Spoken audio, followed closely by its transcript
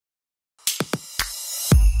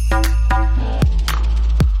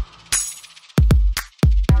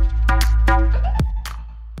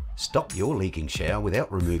Stop your leaking shower without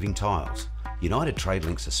removing tiles. United Trade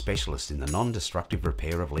Links are specialists in the non-destructive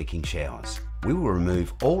repair of leaking showers. We will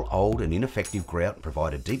remove all old and ineffective grout and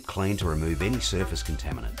provide a deep clean to remove any surface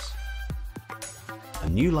contaminants. A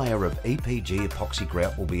new layer of EPG epoxy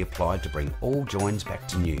grout will be applied to bring all joins back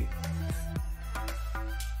to new.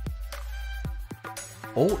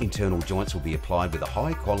 All internal joints will be applied with a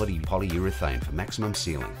high quality polyurethane for maximum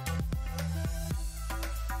sealing.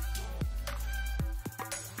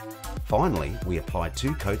 Finally, we apply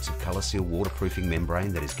 2 coats of Colour Seal waterproofing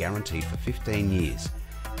membrane that is guaranteed for 15 years.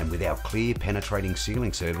 And with our clear penetrating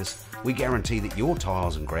sealing service, we guarantee that your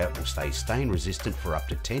tiles and grout will stay stain resistant for up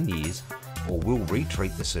to 10 years or will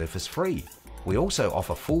retreat the surface free. We also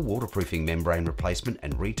offer full waterproofing membrane replacement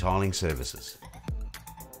and retiling services.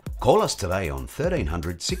 Call us today on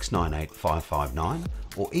 1300 698 559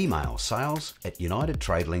 or email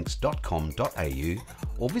sales@unitedtradelinks.com.au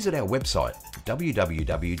or visit our website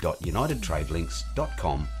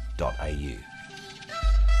www.unitedtradelinks.com.au.